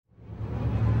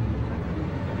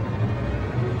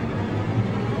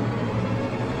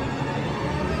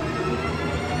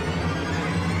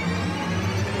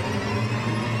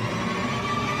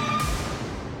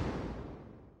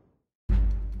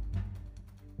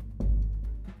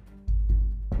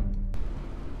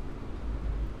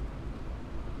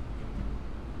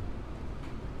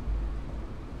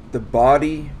The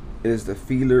body is the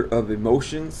feeler of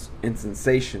emotions and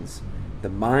sensations. The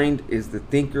mind is the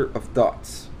thinker of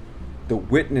thoughts. The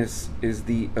witness is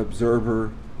the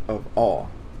observer of all.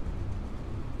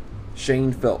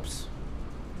 Shane Phelps.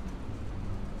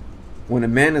 When a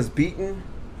man is beaten,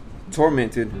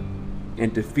 tormented,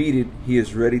 and defeated, he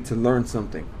is ready to learn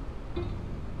something.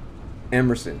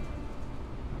 Emerson.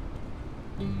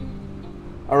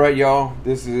 Alright, y'all.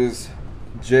 This is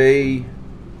J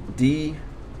Dizzle.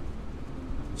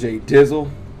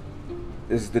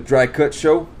 This is the Dry Cut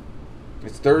Show.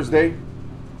 It's Thursday.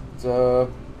 It's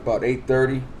about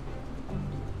 8:30.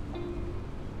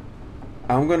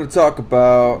 I'm going to talk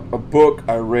about a book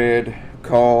I read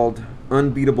called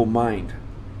Unbeatable Mind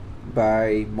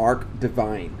by Mark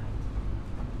Divine.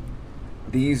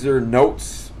 These are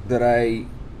notes that I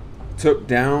took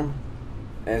down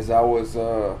as I was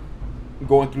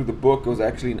going through the book. It was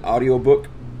actually an audio book.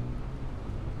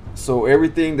 So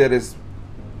everything that is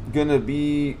going to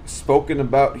be spoken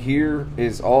about here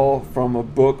is all from a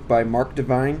book by Mark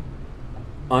Divine,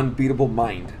 Unbeatable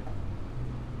Mind.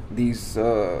 This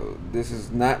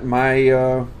is not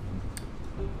my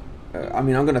I'm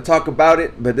going to talk about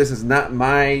it, but this is not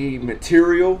my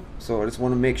material, so I just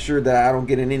want to make sure that I don't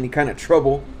get in any kind of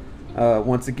trouble.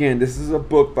 Once again, this is a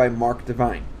book by Mark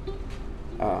Divine.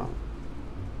 Now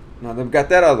that I've got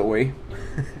that out of the way,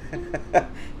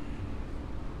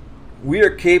 we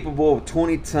are capable of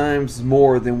 20 times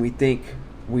more than we think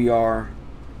we are,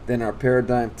 than our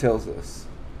paradigm tells us.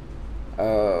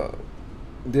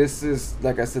 This is,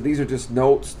 like I said, these are just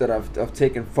notes that I've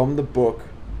taken from the book.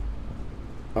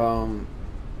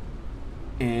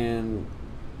 And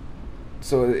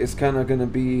so it's kind of going to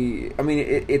be, I mean,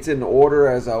 it's in order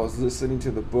as I was listening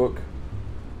to the book,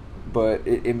 but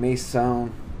it may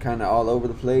sound kind of all over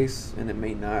the place, and it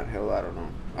may not. Hell, I don't know.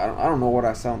 I don't know what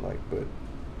I sound like, but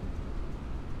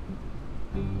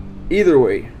either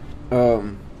way,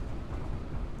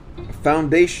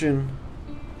 foundation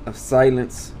of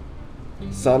silence,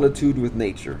 solitude with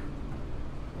nature.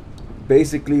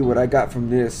 Basically, what I got from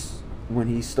this when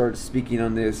he started speaking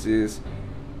on this is,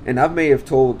 and I may have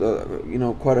told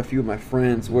quite a few of my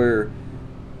friends, where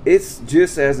it's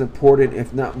just as important,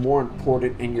 if not more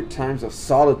important, in your times of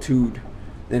solitude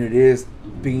than it is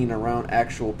being around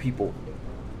actual people,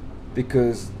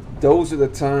 because those are the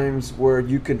times where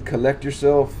you can collect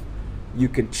yourself, you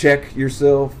can check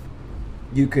yourself,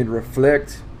 you can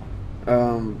reflect,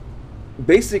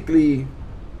 basically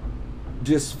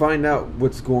just find out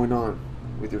what's going on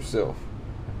with yourself.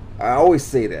 I always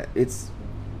say that it's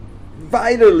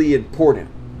vitally important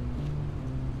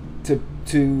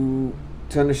to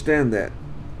understand that,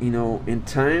 in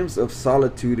times of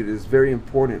solitude, it is very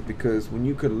important, because when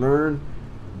you can learn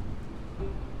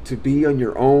to be on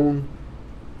your own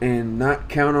and not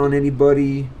count on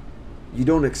anybody, you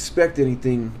don't expect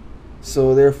anything.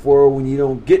 So therefore, when you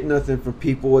don't get nothing from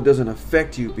people, it doesn't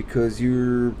affect you, because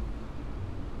you're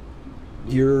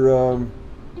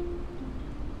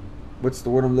what's the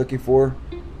word I'm looking for?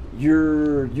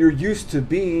 You're used to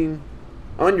being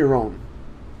on your own,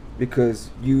 because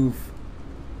you've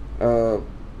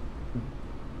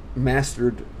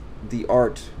mastered the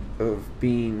art of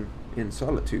being in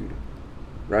solitude,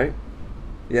 right?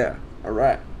 Yeah, all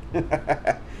right.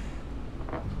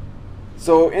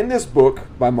 So in this book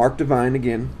by Mark Divine,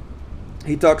 again,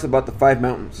 he talks about the 5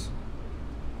 mountains.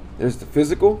 There's the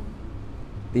physical,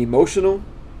 the emotional,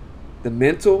 the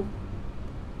mental,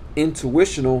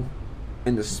 intuitional,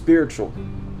 and the spiritual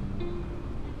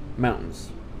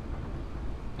mountains.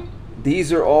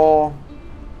 These are all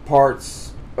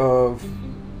parts of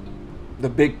the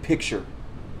big picture.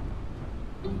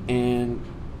 And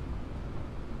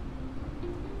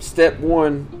step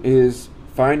 1 is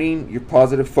finding your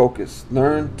positive focus.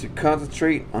 Learn to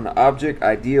concentrate on an object,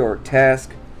 idea, or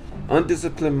task.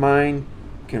 Undisciplined mind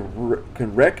can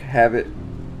wreak havoc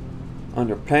on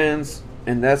your plans,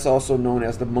 and that's also known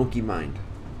as the monkey mind.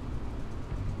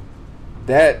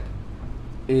 That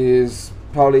is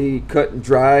probably cut and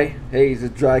dry. Hey, it's a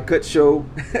dry cut show.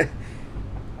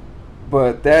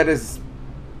 But that is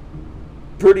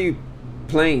pretty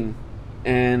plain,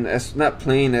 and that's not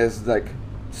plain as like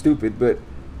stupid, but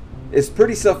it's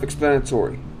pretty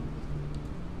self-explanatory.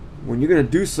 When you're going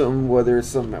to do something, whether it's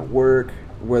something at work,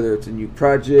 whether it's a new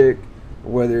project,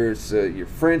 whether it's your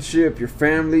friendship, your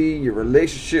family, your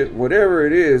relationship, whatever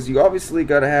it is, you obviously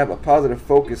got to have a positive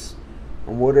focus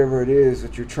on whatever it is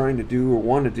that you're trying to do or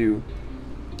want to do.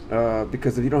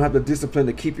 Because if you don't have the discipline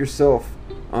to keep yourself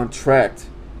on track,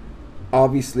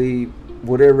 obviously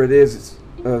whatever it is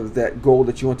of that goal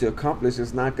that you want to accomplish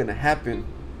is not going to happen.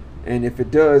 And if it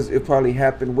does, it'll probably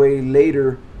happen way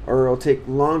later or it'll take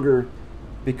longer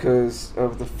because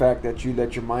of the fact that you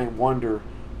let your mind wander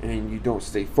and you don't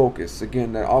stay focused.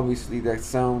 Again, that obviously that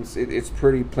sounds it's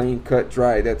pretty plain cut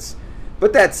dry.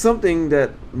 But that's something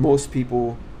that most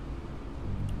people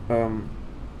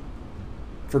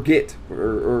forget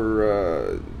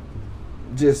or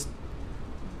just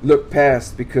look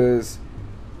past, because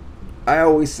I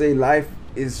always say life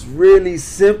is really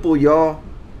simple, y'all,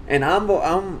 and I'm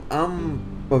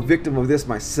a victim of this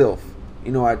myself.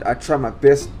 You know, I try my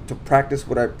best to practice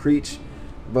what I preach,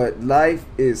 but life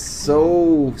is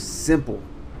so simple.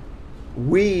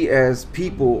 We as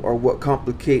people are what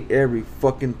complicate every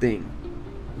fucking thing.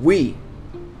 We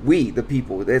the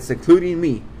people, that's including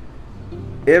me.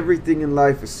 Everything in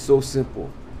life is so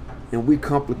simple, and we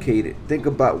complicate it. Think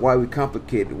about why we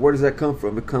complicate it. Where does that come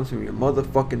from? It comes from your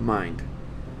motherfucking mind,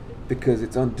 because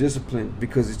it's undisciplined,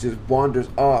 because it just wanders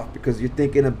off, because you're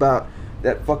thinking about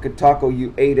that fucking taco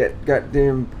you ate at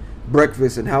goddamn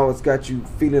breakfast and how it's got you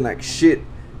feeling like shit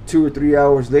 2 or 3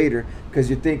 hours later, because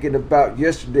you're thinking about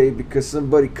yesterday because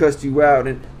somebody cussed you out,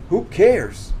 and who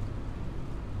cares?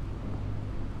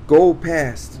 Go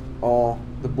past all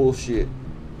the bullshit.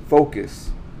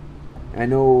 Focus. I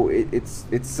know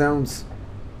it sounds,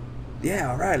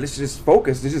 yeah, alright, let's just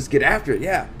focus, let's just get after it,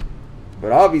 yeah.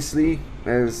 But obviously,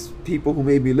 as people who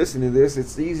may be listening to this,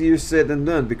 it's easier said than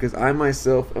done, because I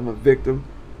myself am a victim.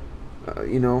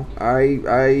 You know,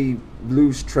 I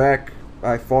lose track,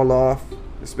 I fall off,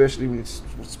 especially when it's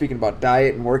speaking about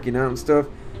diet and working out and stuff.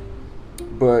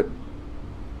 But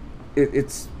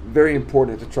it's very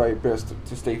important to try your best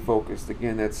to stay focused.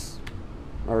 Again, that's,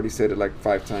 I already said it like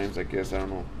 5 times, I guess, I don't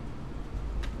know.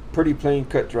 Pretty plain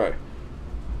cut dry.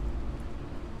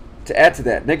 To add to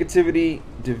that, negativity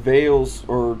derails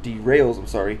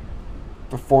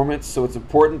performance, so it's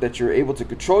important that you're able to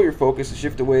control your focus and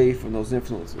shift away from those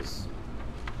influences.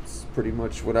 That's pretty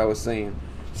much what I was saying.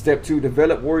 Step 2,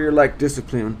 develop warrior-like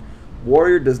discipline.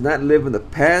 Warrior does not live in the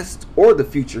past or the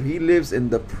future. He lives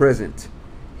in the present.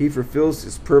 He fulfills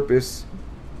his purpose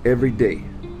every day.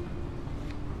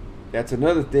 That's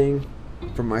another thing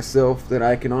for myself that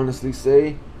I can honestly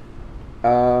say.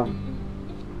 I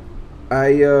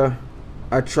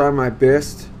try my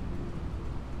best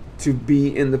to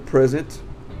be in the present,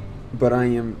 but I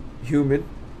am human.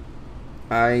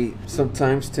 I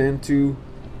sometimes tend to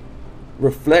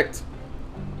reflect,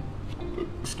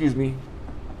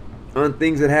 on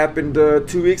things that happened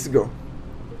 2 weeks ago,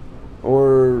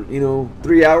 or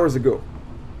 3 hours ago.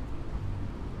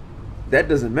 That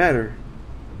doesn't matter.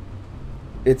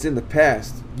 It's in the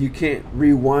past. You can't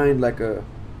rewind like a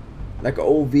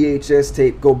old VHS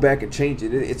tape, go back and change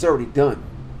it. It's already done.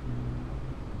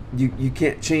 You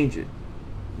can't change it.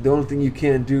 The only thing you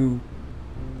can do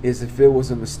is, if it was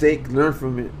a mistake, learn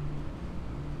from it.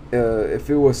 If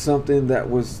it was something that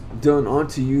was done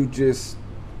onto you, just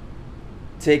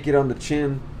take it on the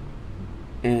chin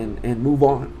and move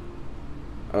on.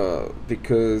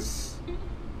 Because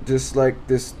just like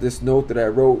this note that I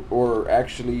wrote, or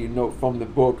actually a note from the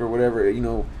book or whatever,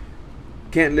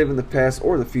 can't live in the past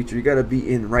or the future. You got to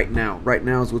be in right now. Right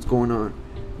now is what's going on.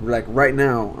 Like right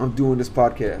now, I'm doing this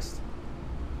podcast.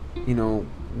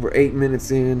 We're 8 minutes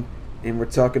in, and we're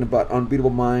talking about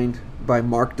Unbeatable Mind by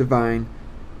Mark Divine.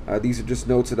 These are just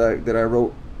notes that I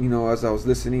wrote, as I was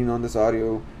listening on this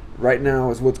audio. Right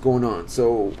now is what's going on.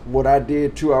 So what I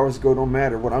did 2 hours ago don't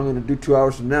matter. What I'm going to do 2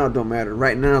 hours from now don't matter.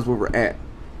 Right now is where we're at.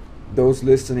 Those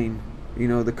listening,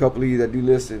 the couple of you that do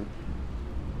listen,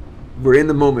 we're in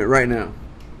the moment right now.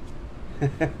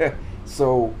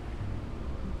 So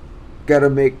gotta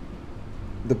make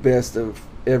the best of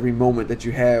every moment that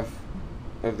you have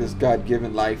of this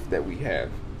God-given life that we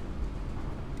have.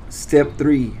 Step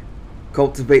 3,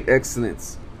 cultivate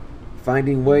excellence.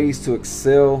 Finding ways to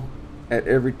excel at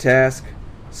every task.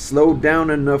 Slow down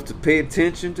enough to pay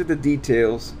attention to the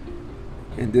details,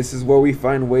 and this is where we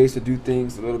find ways to do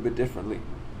things a little bit differently.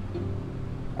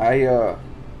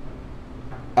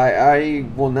 I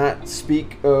will not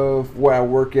speak of where I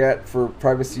work at for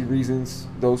privacy reasons.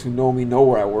 Those who know me know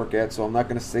where I work at, so I'm not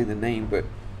going to say the name, but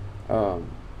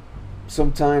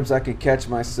sometimes I can catch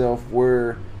myself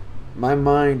where my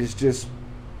mind is just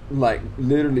like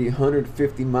literally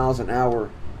 150 miles an hour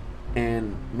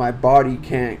and my body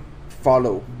can't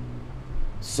follow.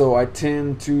 So I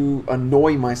tend to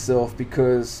annoy myself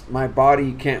because my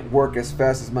body can't work as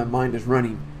fast as my mind is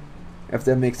running, if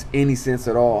that makes any sense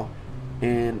at all.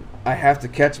 And I have to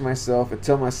catch myself and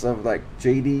tell myself, like,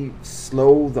 JD,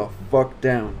 slow the fuck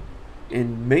down.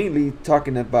 And mainly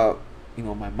talking about,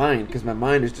 my mind, because my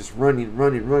mind is just running.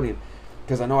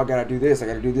 Because I know I gotta do this, I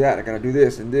gotta do that, I gotta do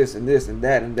this and this and this and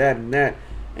that and that and that.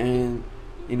 And,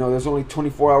 there's only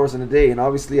 24 hours in a day, and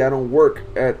obviously I don't work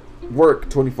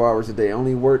 24 hours a day. I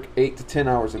only work 8 to 10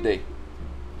 hours a day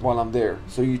while I'm there.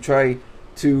 So you try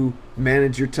to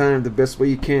manage your time the best way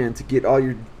you can to get all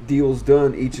your deals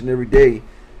done each and every day.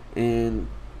 And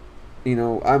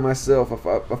I myself,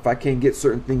 if I can't get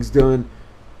certain things done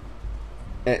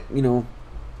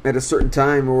at a certain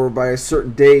time or by a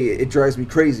certain day, it drives me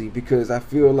crazy, because I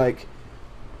feel like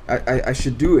I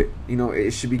should do it.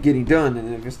 It should be getting done,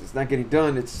 and if it's not getting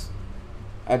done,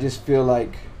 I just feel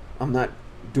like I'm not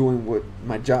doing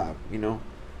my job.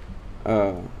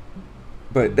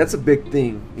 But that's a big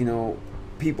thing.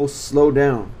 People slow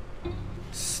down,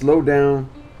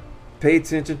 pay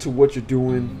attention to what you're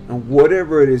doing, and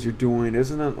whatever it is you're doing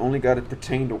doesn't only got to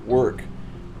pertain to work.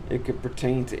 It could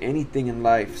pertain to anything in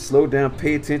life. Slow down,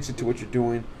 pay attention to what you're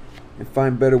doing, and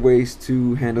find better ways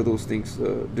to handle those things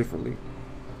differently.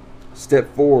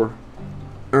 Step 4,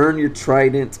 earn your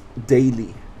trident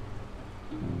daily.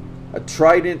 A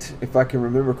trident, if I can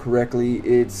remember correctly,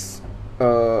 it's,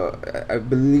 I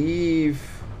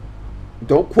believe,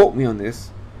 don't quote me on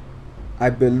this, I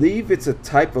believe it's a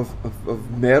type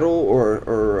of metal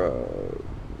or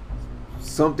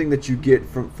something that you get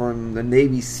from the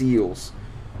Navy SEALs.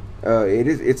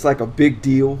 It's like a big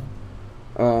deal,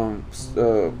 and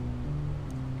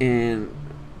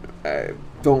I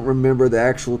don't remember the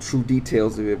actual true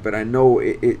details of it, but I know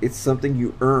it's something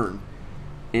you earn.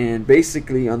 And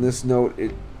basically, on this note,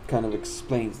 it kind of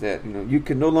explains that you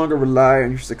can no longer rely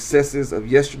on your successes of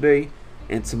yesterday,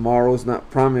 and tomorrow is not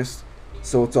promised.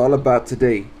 So it's all about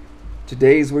today.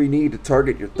 Today is where you need to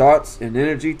target your thoughts and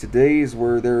energy. Today is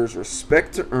where there's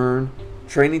respect to earn,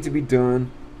 training to be done,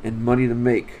 and money to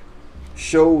make.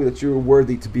 Show that you're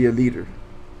worthy to be a leader.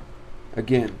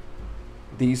 Again,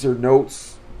 these are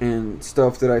notes and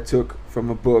stuff that I took from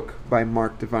a book by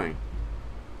Mark Divine,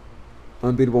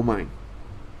 Unbeatable Mind.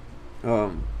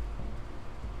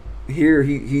 Here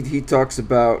he talks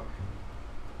about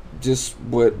just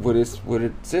what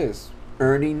it says,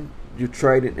 earning your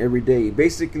trident every day.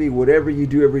 Basically, whatever you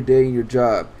do every day in your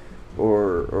job,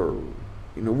 or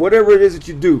whatever it is that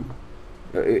you do.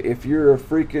 If you're a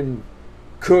freaking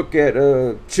cook at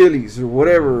Chili's or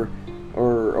whatever,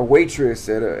 or a waitress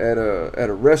at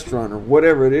a restaurant or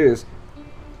whatever it is,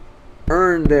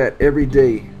 earn that every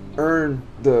day. Earn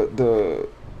the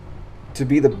to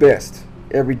be the best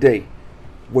every day.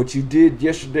 What you did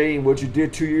yesterday and what you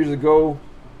did 2 years ago,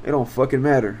 it don't fucking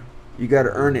matter. You got to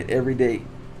earn it every day.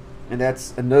 And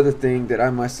that's another thing that I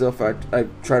myself, I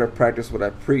try to practice what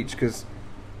I preach, because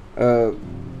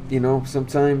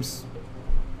sometimes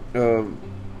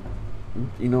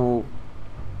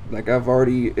like I've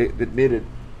already admitted,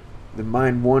 the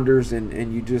mind wanders,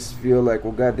 and you just feel like,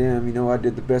 well, goddamn, I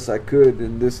did the best I could,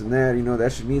 and this and that,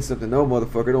 that should mean something. No,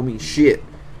 motherfucker, don't mean shit.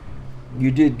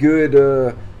 You did good,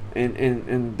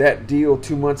 and that deal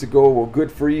 2 months ago, well, good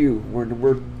for you.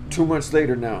 We're 2 months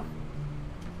later now.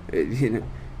 You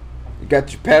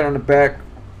got your pat on the back.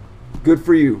 Good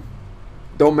for you.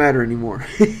 Don't matter anymore.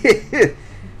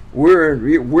 we're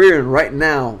in right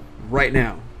now.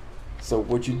 So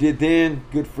what you did then,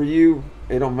 good for you.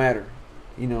 It don't matter.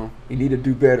 You need to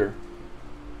do better.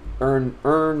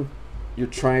 Earn your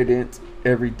trident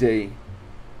every day.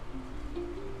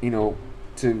 To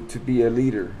be a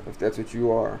leader, if that's what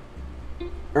you are.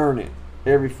 Earn it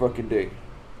every fucking day.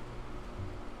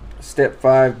 Step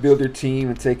 5, build your team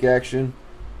and take action.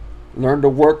 Learn to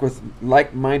work with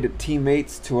like-minded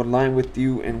teammates to align with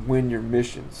you and win your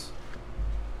missions.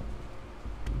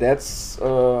 That's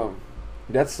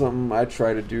something I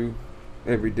try to do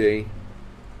every day.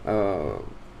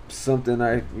 Something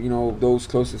those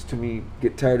closest to me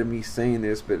get tired of me saying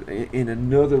this, but in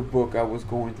another book I was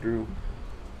going through,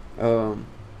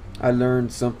 I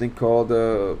learned something called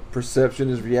perception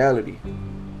is reality.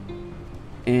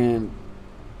 And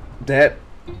that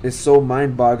is so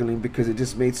mind-boggling, because it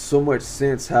just made so much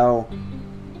sense how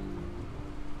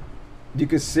you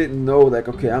could sit and know, like,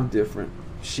 okay, I'm different,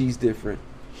 she's different,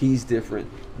 he's different,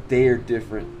 they're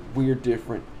different, we're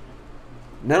different.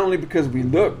 Not only because we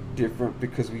look different,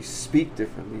 because we speak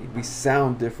differently, we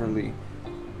sound differently,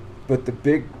 but the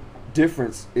big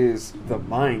difference is the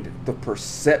mind, the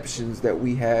perceptions that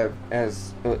we have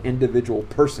as an individual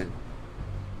person.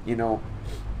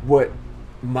 What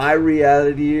my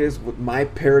reality is, what my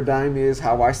paradigm is,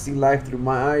 how I see life through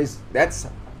my eyes, that's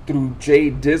through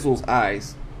JD's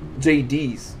eyes.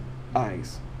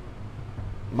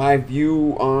 My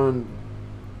view on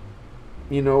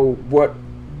what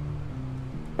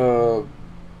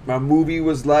my movie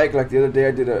was like the other day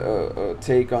I did a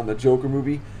take on the Joker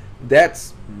movie.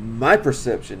 That's my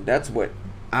perception. That's what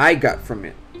I got from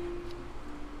it.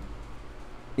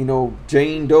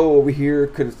 Jane Doe over here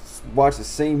could have watched the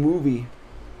same movie,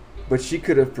 but she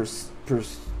could have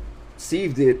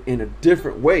perceived it in a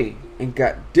different way and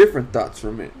got different thoughts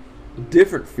from it,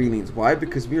 different feelings. Why?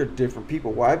 Because we are different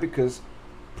people. Why? Because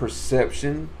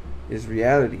perception is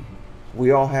reality.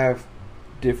 We all have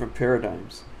different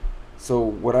paradigms. So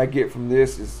what I get from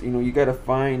this is, you got to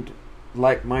find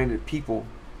like-minded people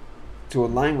to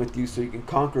align with you so you can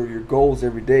conquer your goals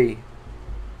every day.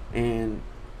 And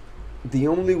the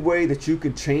only way that you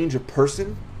can change a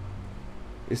person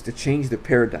is to change the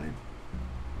paradigm.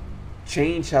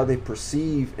 Change how they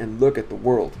perceive and look at the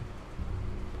world.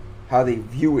 How they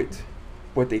view it.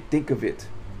 What they think of it.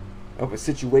 Of a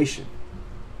situation.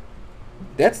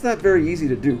 That's not very easy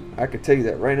to do. I can tell you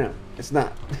that right now. It's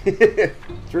not.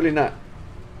 It's really not.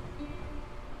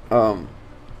 And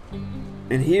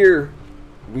here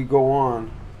we go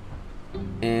on,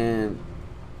 and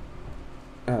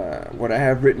what I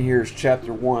have written here is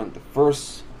chapter 1, the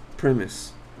first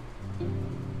premise.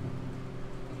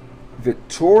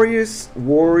 Victorious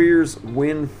warriors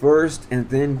win first and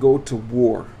then go to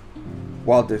war,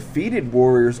 while defeated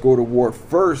warriors go to war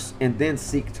first and then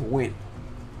seek to win.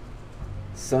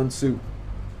 Sun Tzu,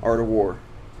 Art of War.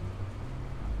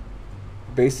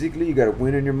 Basically, you got to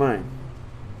win in your mind.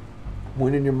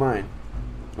 Win in your mind.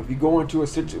 If you go into a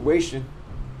situation,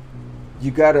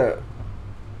 you got to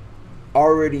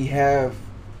already have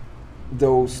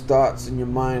those thoughts in your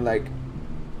mind, like,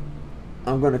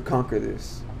 I'm going to conquer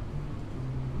this.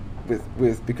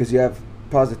 Because you have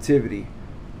positivity.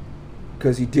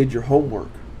 Because you did your homework.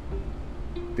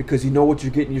 Because you know what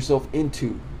you're getting yourself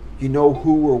into. You know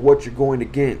who or what you're going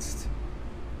against.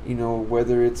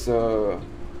 Whether it's a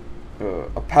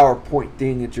PowerPoint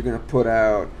thing that you're going to put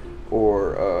out,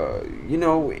 or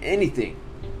anything.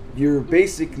 You're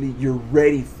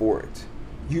ready for it.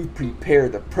 You prepare.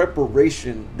 The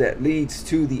preparation that leads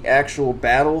to the actual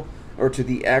battle or to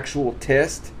the actual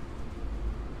test,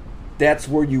 that's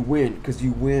where you win, because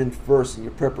you win first in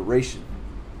your preparation.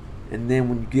 And then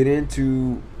when you get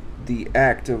into the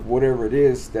act of whatever it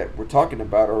is that we're talking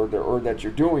about, or that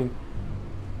you're doing,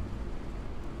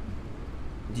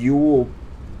 you will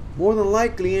more than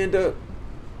likely end up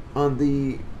on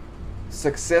the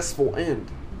successful end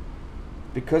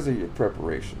because of your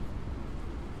preparation.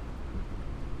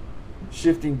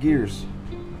 Shifting gears.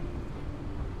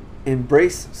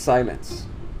 Embrace silence.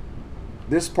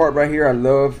 This part right here I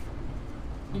love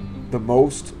the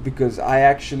most, because I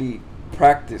actually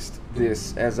practiced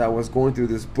this as I was going through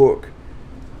this book.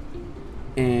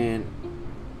 And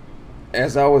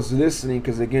as I was listening,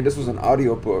 because again, this was an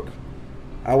audio book,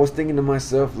 I was thinking to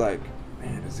myself, like,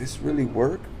 man, does this really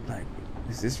work? Like,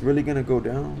 is this really going to go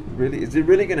down? Really? Is it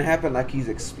really going to happen like he's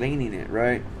explaining it,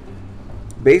 right?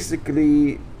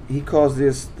 Basically, he calls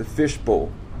this the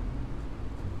fishbowl.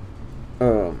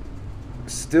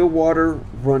 Still water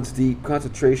runs deep.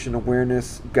 Concentration,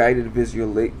 awareness, guided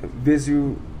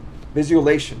visualization.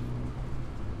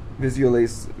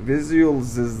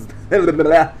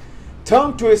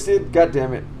 Tongue twisted. God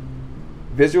damn it.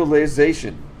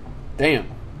 Visualization. Damn.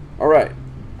 All right.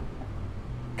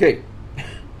 Okay.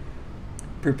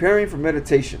 Preparing for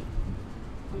meditation.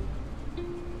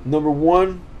 Number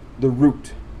 1, the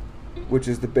root, which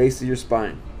is the base of your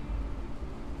spine.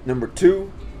 Number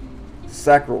 2,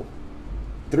 sacral,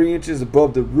 3 inches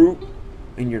above the root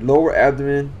in your lower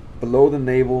abdomen, below the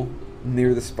navel,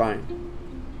 near the spine.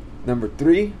 Number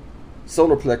 3,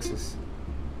 solar plexus,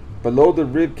 below the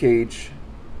rib cage,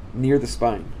 near the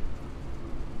spine.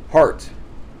 Heart,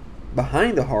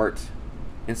 behind the heart,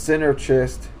 and center of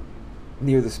chest,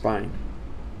 near the spine.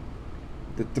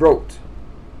 The throat,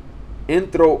 in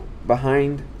throat,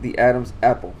 behind the Adam's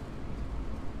apple,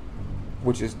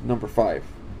 which is number 5.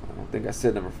 I don't think I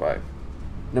said number 5.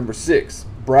 Number 6,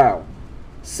 brow,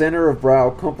 center of brow,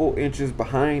 couple inches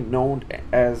behind, known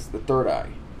as the third eye.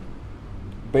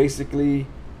 Basically,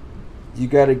 you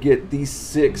got to get these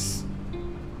 6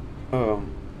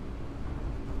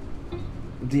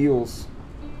 deals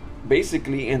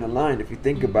basically in a line. If you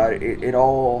think about it,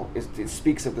 it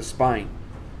speaks of the spine.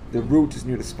 The root is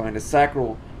near the spine. The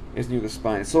sacral is near the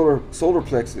spine. Solar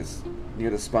plexus near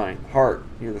the spine. Heart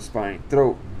near the spine.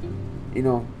 Throat,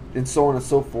 and so on and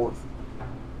so forth.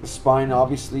 The spine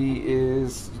obviously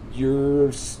is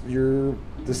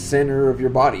the center of your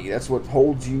body. That's what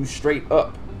holds you straight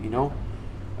up.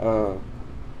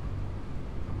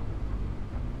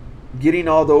 Getting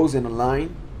all those in a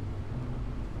line.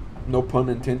 No pun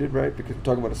intended, right? Because we're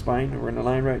talking about a spine and we're in a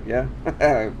line, right? Yeah.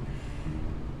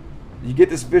 You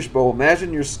get this fishbowl.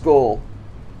 Imagine your skull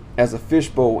as a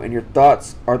fishbowl, and your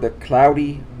thoughts are the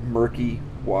cloudy, murky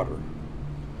water.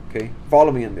 Okay,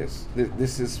 follow me on this.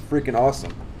 This is freaking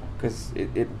awesome because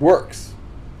it works.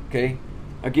 Okay,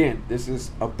 again, this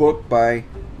is a book by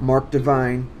Mark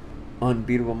Divine,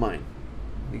 Unbeatable Mind.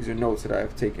 These are notes that I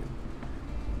have taken.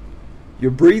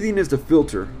 Your breathing is the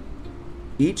filter,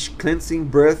 each cleansing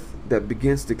breath that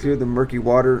begins to clear the murky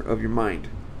water of your mind.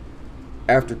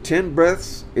 After 10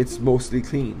 breaths, it's mostly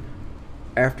clean.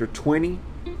 After 20,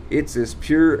 it's as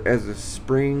pure as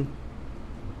spring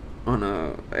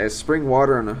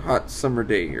water on a hot summer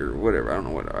day or whatever. I don't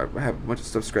know what. I have a bunch of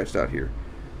stuff scratched out here.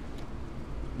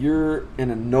 You're in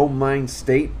a no mind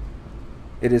state.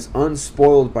 It is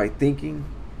unspoiled by thinking.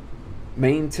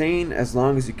 Maintain as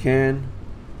long as you can.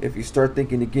 If you start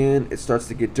thinking again, it starts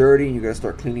to get dirty and you gotta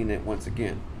start cleaning it once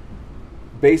again.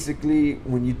 Basically,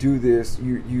 when you do this,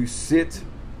 you sit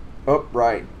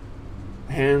upright,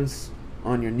 hands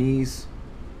on your knees,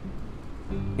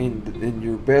 in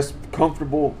your best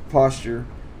comfortable posture.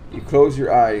 You close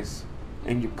your eyes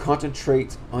and you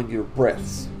concentrate on your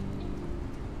breaths.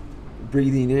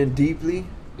 Breathing in deeply,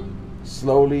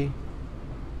 slowly,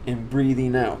 and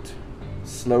breathing out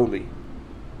slowly.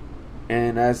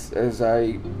 And as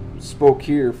I spoke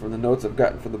here from the notes I've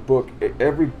gotten from the book,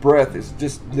 every breath is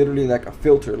just literally like a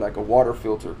filter, like a water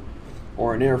filter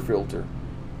or an air filter.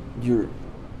 You're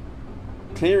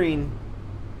clearing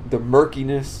the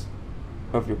murkiness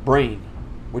of your brain,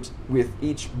 which with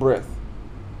each breath.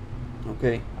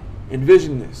 Okay,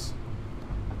 envision this,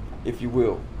 if you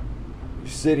will. You're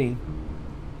sitting,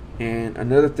 and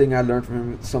another thing I learned from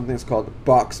him is something that's called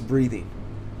box breathing.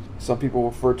 Some people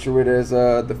refer to it as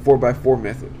the 4x4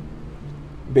 method.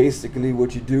 Basically,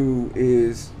 what you do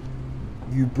is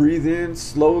you breathe in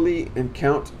slowly and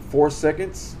count 4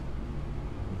 seconds.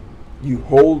 You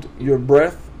hold your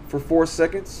breath for 4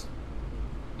 seconds.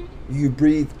 You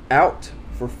breathe out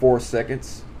for 4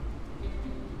 seconds.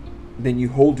 Then you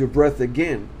hold your breath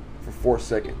again for 4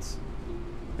 seconds.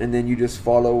 And then you just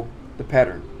follow the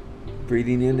pattern.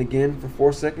 Breathing in again for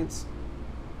 4 seconds.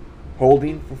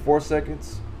 Holding for 4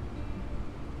 seconds.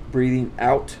 Breathing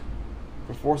out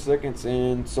for 4 seconds,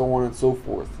 and so on and so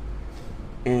forth.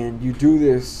 And you do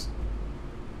this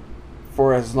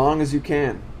for as long as you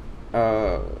can.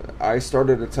 I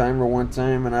started a timer one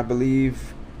time, and I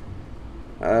believe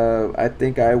I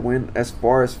think I went as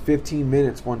far as 15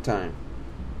 minutes one time.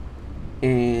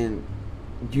 And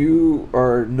you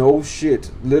are no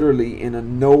shit, literally in a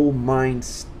no mind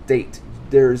state.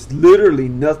 There's literally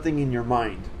nothing in your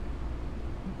mind.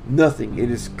 Nothing.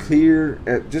 It is clear,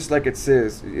 just like it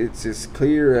says. It's as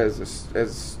clear as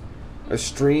a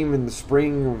stream in the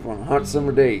spring of a hot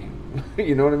summer day.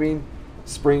 You know what I mean?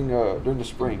 Spring, during the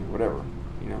spring, whatever.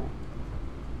 You know,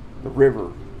 the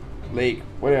river, lake,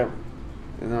 whatever.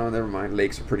 No, never mind.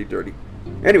 Lakes are pretty dirty.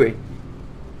 Anyway,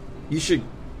 you should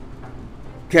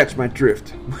catch my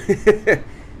drift.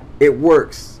 It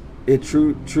works. It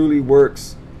truly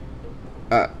works.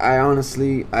 I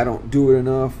honestly, I don't do it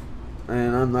enough.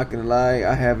 And I'm not going to lie,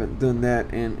 I haven't done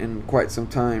that in quite some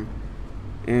time.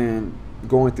 And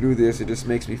going through this, it just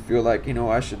makes me feel like, you know,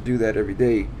 I should do that every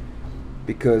day.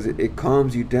 Because it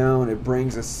calms you down. It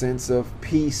brings a sense of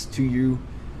peace to you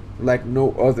like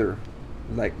no other.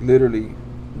 Like literally,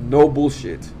 no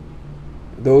bullshit.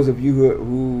 Those of you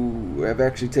who have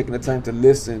actually taken the time to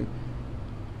listen,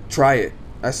 try it.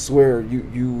 I swear,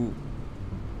 you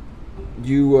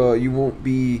won't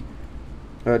be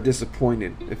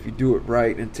disappointed if you do it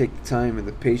right and take the time and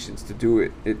the patience to do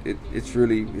it. It's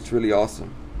really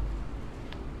awesome.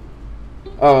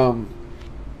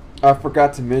 I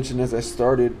forgot to mention as I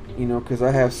started, you know, because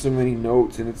I have so many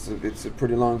notes and it's a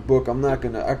pretty long book.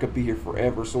 I could be here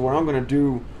forever. So what I'm gonna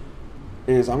do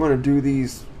is I'm gonna do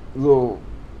these little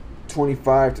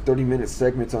 25 to 30 minute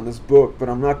segments on this book, but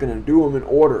I'm not gonna do them in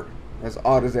order, as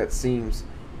odd as that seems.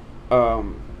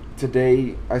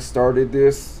 Today I started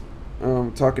this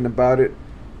talking about it.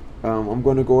 I'm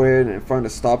going to go ahead and find a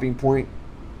stopping point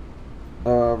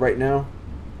right now,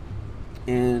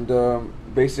 and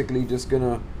basically just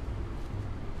gonna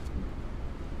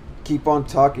keep on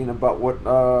talking about what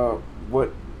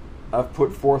I've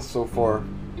put forth so far.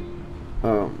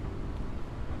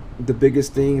 The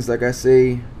biggest things, like I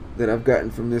say, that I've gotten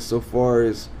from this so far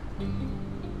is,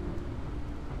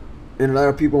 and a lot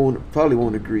of people probably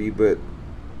won't agree, but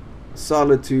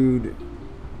solitude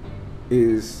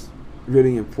is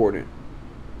really important.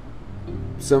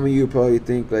 Some of you probably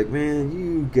think like, man,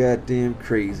 you goddamn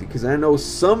crazy, because I know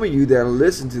some of you that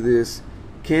listen to this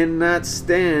cannot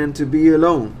stand to be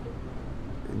alone.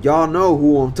 Y'all know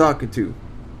who I'm talking to.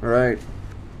 Alright?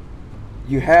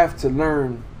 You have to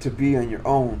learn to be on your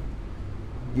own.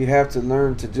 You have to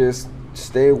learn to just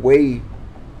stay away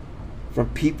from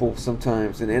people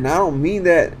sometimes, and I don't mean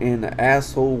that in an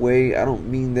asshole way. I don't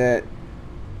mean that,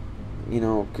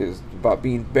 because about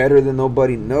being better than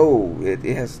nobody. No, it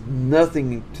has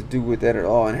nothing to do with that at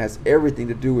all, and it has everything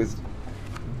to do with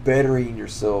bettering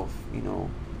yourself.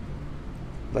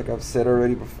 Like I've said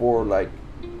already before, like,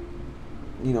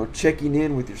 checking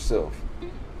in with yourself,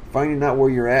 finding out where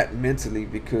you're at mentally,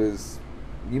 because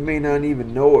you may not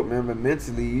even know it, man, but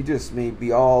mentally you just may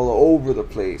be all over the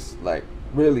place, like,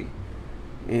 really.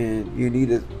 And you need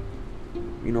to,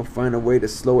 find a way to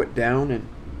slow it down and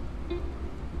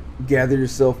gather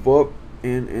yourself up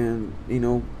and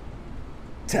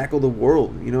tackle the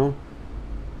world,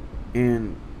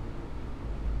 and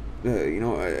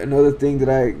another thing that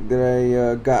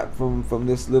I got from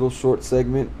this little short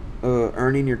segment,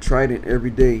 earning your trident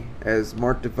every day, as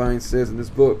Mark Divine says in this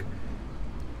book.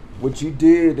 What you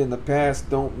did in the past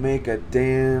don't make a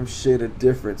damn shit of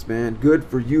difference, man. Good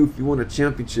for you if you won a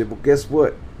championship. Well, guess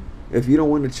what? If you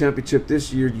don't win the championship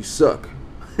this year, you suck.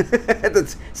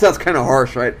 That sounds kind of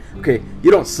harsh, right? Okay, you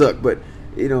don't suck, but,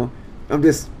 I'm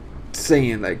just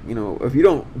saying, like, if you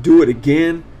don't do it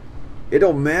again, it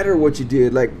don't matter what you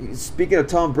did. Like, speaking of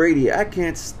Tom Brady, I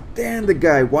can't stand the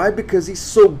guy. Why? Because he's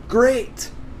so great.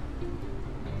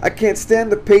 I can't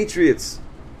stand the Patriots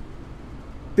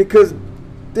because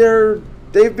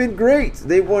they've been great.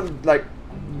 They won, like,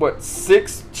 what,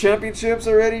 6 championships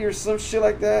already or some shit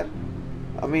like that?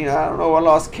 I mean, I don't know. I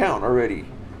lost count already.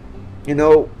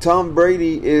 Tom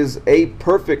Brady is a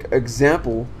perfect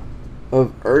example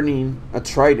of earning a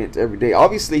trident every day.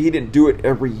 Obviously, he didn't do it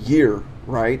every year,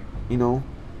 right?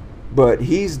 But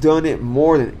he's done it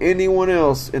more than anyone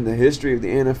else in the history of the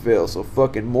NFL. So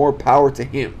fucking more power to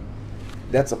him.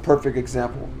 That's a perfect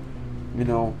example.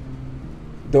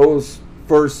 Those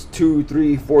first 2,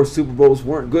 3, 4 Super Bowls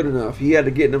weren't good enough. He had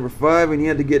to get number 5 and he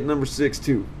had to get number 6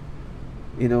 too.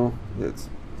 That's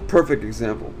a perfect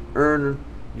example. Earn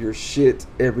your shit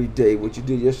every day. What you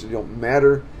did yesterday don't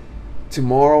matter.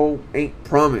 Tomorrow ain't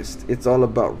promised. It's all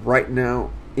about right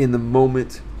now, in the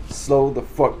moment. Slow the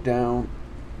fuck down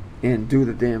and do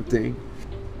the damn thing.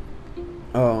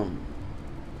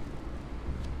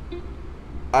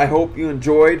 I hope you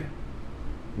enjoyed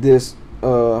this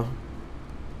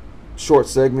short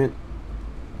segment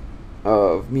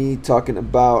of me talking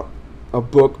about a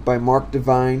book by Mark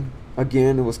Divine.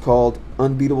 Again, it was called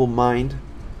Unbeatable Mind.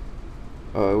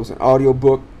 It was an audio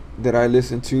book that I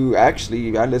listened to.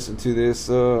 Actually, I listened to this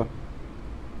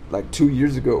like 2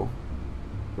 years ago.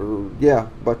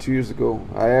 About 2 years ago.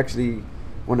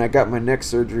 When I got my neck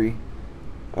surgery,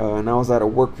 and I was out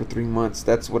of work for 3 months,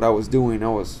 that's what I was doing. I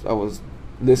was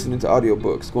listening to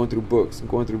audiobooks, going through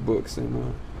books,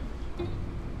 and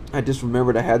I just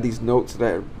remembered I had these notes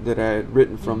that I had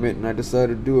written from it, and I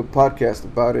decided to do a podcast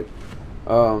about it.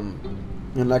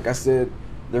 And like I said,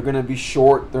 they're gonna be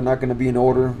short. They're not gonna be in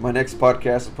order. My next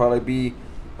podcast will probably be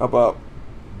about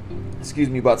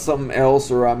something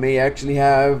else, or I may actually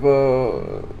have an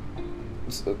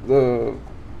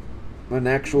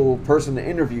actual person to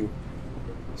interview.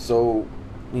 So,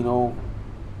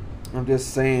 I'm just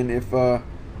saying, if the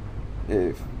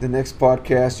next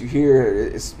podcast you hear,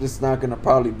 it's not gonna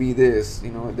probably be this.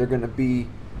 They're gonna be,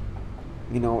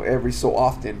 every so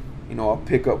often. I'll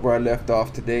pick up where I left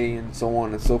off today, and so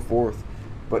on and so forth.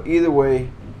 But either way,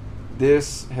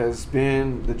 this has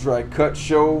been the Dry Cut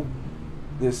Show.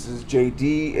 This is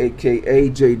JD, aka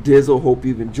J Dizzle. Hope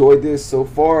you've enjoyed this so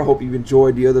far. Hope you've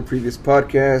enjoyed the other previous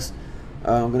podcasts.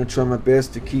 I'm going to try my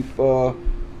best to keep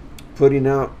putting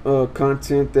out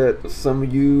content that some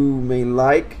of you may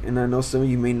like, and I know some of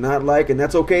you may not like, and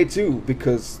that's okay too,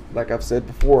 because like I've said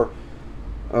before,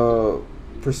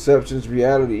 perception is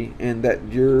reality, and that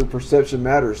your perception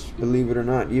matters, believe it or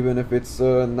not, even if it's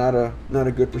not a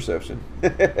good perception.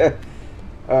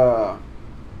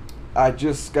 I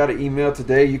just got an email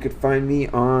today. You could find me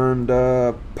on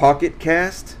the Pocket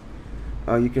Cast.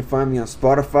 You can find me on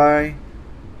Spotify,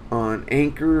 on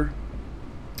Anchor.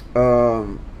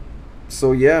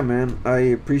 So yeah, man, I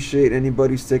appreciate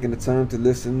anybody who's taking the time to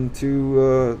listen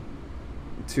to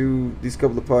these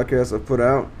couple of podcasts I've put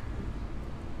out.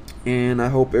 And I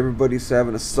hope everybody's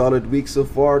having a solid week so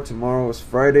far. Tomorrow is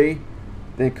Friday.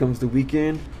 Then comes the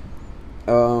weekend.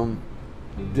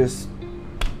 Just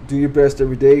do your best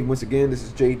every day. Once again, this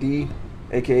is JD,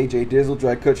 aka J Dizzle,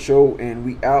 Dry Cut Show, and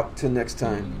we out till next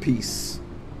time. Peace.